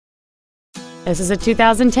This is a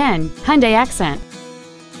 2010 Hyundai Accent.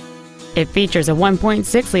 It features a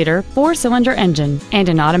 1.6-liter four-cylinder engine and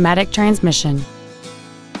an automatic transmission.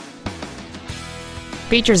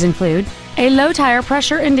 Features include a low tire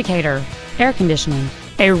pressure indicator, air conditioning,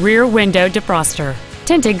 a rear window defroster,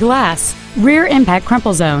 tinted glass, rear impact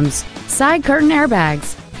crumple zones, side curtain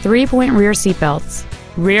airbags, 3-point rear seat belts,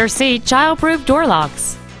 rear seat child-proof door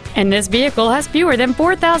locks, and this vehicle has fewer than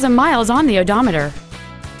 4,000 miles on the odometer.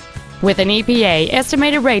 With an EPA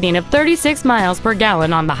estimated rating of 36 miles per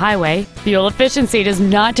gallon on the highway, fuel efficiency does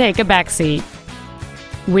not take a backseat.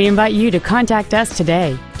 We invite you to contact us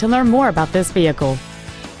today to learn more about this vehicle.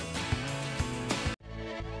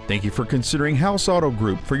 Thank you for considering Haus Auto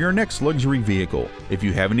Group for your next luxury vehicle. If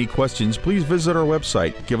you have any questions, please visit our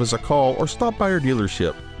website, give us a call, or stop by our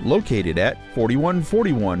dealership located at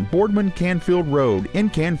 4141 Boardman-Canfield Road in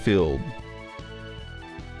Canfield.